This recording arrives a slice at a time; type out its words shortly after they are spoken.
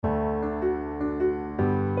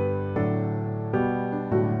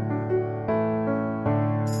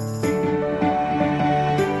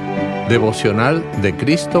Devocional de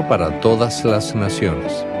Cristo para todas las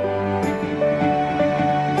naciones.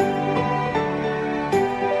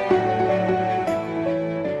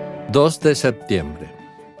 ...2 de septiembre...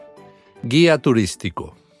 Guía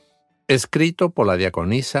turístico... escrito por la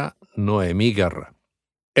diaconisa Noemí Guerra.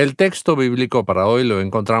 El texto bíblico para hoy lo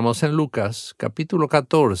encontramos en Lucas, capítulo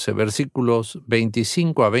 14, versículos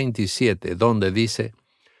 25 a 27, donde dice: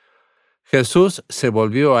 Jesús se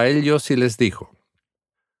volvió a ellos y les dijo: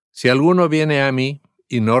 Si alguno viene a mí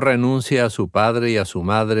y no renuncia a su padre y a su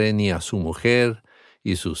madre, ni a su mujer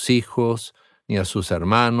y sus hijos, ni a sus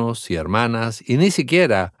hermanos y hermanas, y ni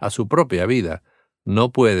siquiera a su propia vida,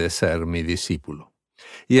 no puede ser mi discípulo.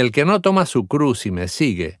 Y el que no toma su cruz y me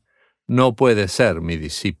sigue, no puede ser mi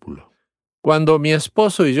discípulo. Cuando mi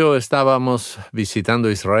esposo y yo estábamos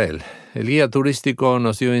visitando Israel, el guía turístico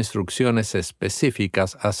nos dio instrucciones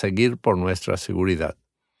específicas a seguir por nuestra seguridad.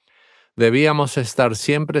 Debíamos estar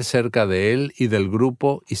siempre cerca de él y del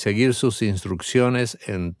grupo y seguir sus instrucciones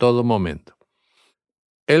en todo momento.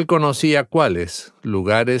 Él conocía cuáles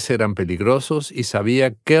lugares eran peligrosos y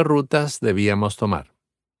sabía qué rutas debíamos tomar.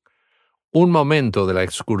 Un momento de la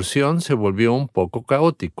excursión se volvió un poco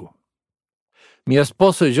caótico. Mi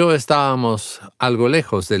esposo y yo estábamos algo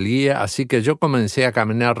lejos del guía, así que yo comencé a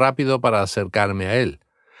caminar rápido para acercarme a él,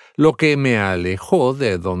 lo que me alejó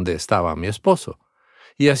de donde estaba mi esposo,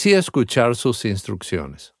 y así escuchar sus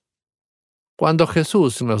instrucciones. Cuando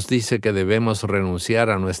Jesús nos dice que debemos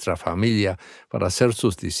renunciar a nuestra familia para ser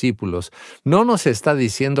sus discípulos, no nos está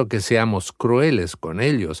diciendo que seamos crueles con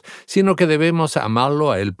ellos, sino que debemos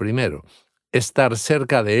amarlo a Él primero, estar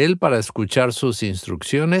cerca de Él para escuchar sus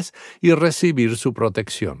instrucciones y recibir su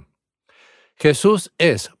protección. Jesús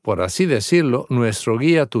es, por así decirlo, nuestro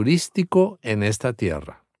guía turístico en esta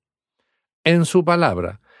tierra. En su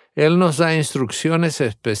palabra, Él nos da instrucciones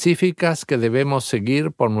específicas que debemos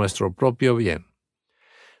seguir por nuestro propio bien.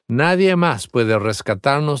 Nadie más puede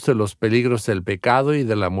rescatarnos de los peligros del pecado y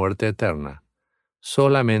de la muerte eterna.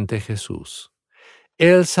 Solamente Jesús.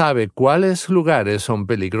 Él sabe cuáles lugares son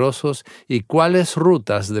peligrosos y cuáles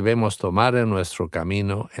rutas debemos tomar en nuestro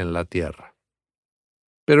camino en la tierra.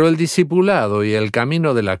 Pero el discipulado y el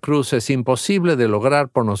camino de la cruz es imposible de lograr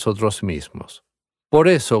por nosotros mismos. Por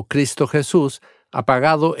eso, Cristo Jesús ha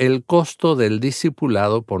pagado el costo del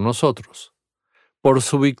discipulado por nosotros. Por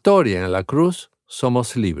su victoria en la cruz,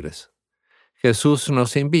 somos libres. Jesús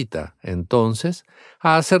nos invita, entonces,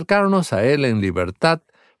 a acercarnos a Él en libertad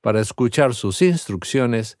para escuchar sus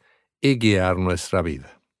instrucciones y guiar nuestra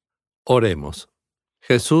vida. Oremos.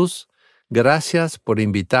 Jesús, gracias por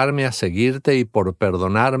invitarme a seguirte y por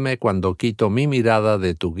perdonarme cuando quito mi mirada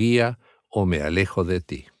de tu guía o me alejo de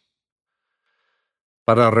ti.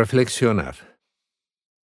 Para reflexionar.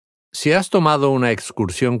 Si has tomado una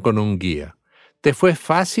excursión con un guía, ¿te fue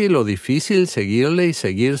fácil o difícil seguirle y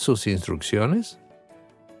seguir sus instrucciones?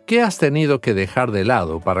 ¿Qué has tenido que dejar de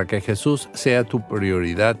lado para que Jesús sea tu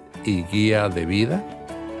prioridad y guía de vida?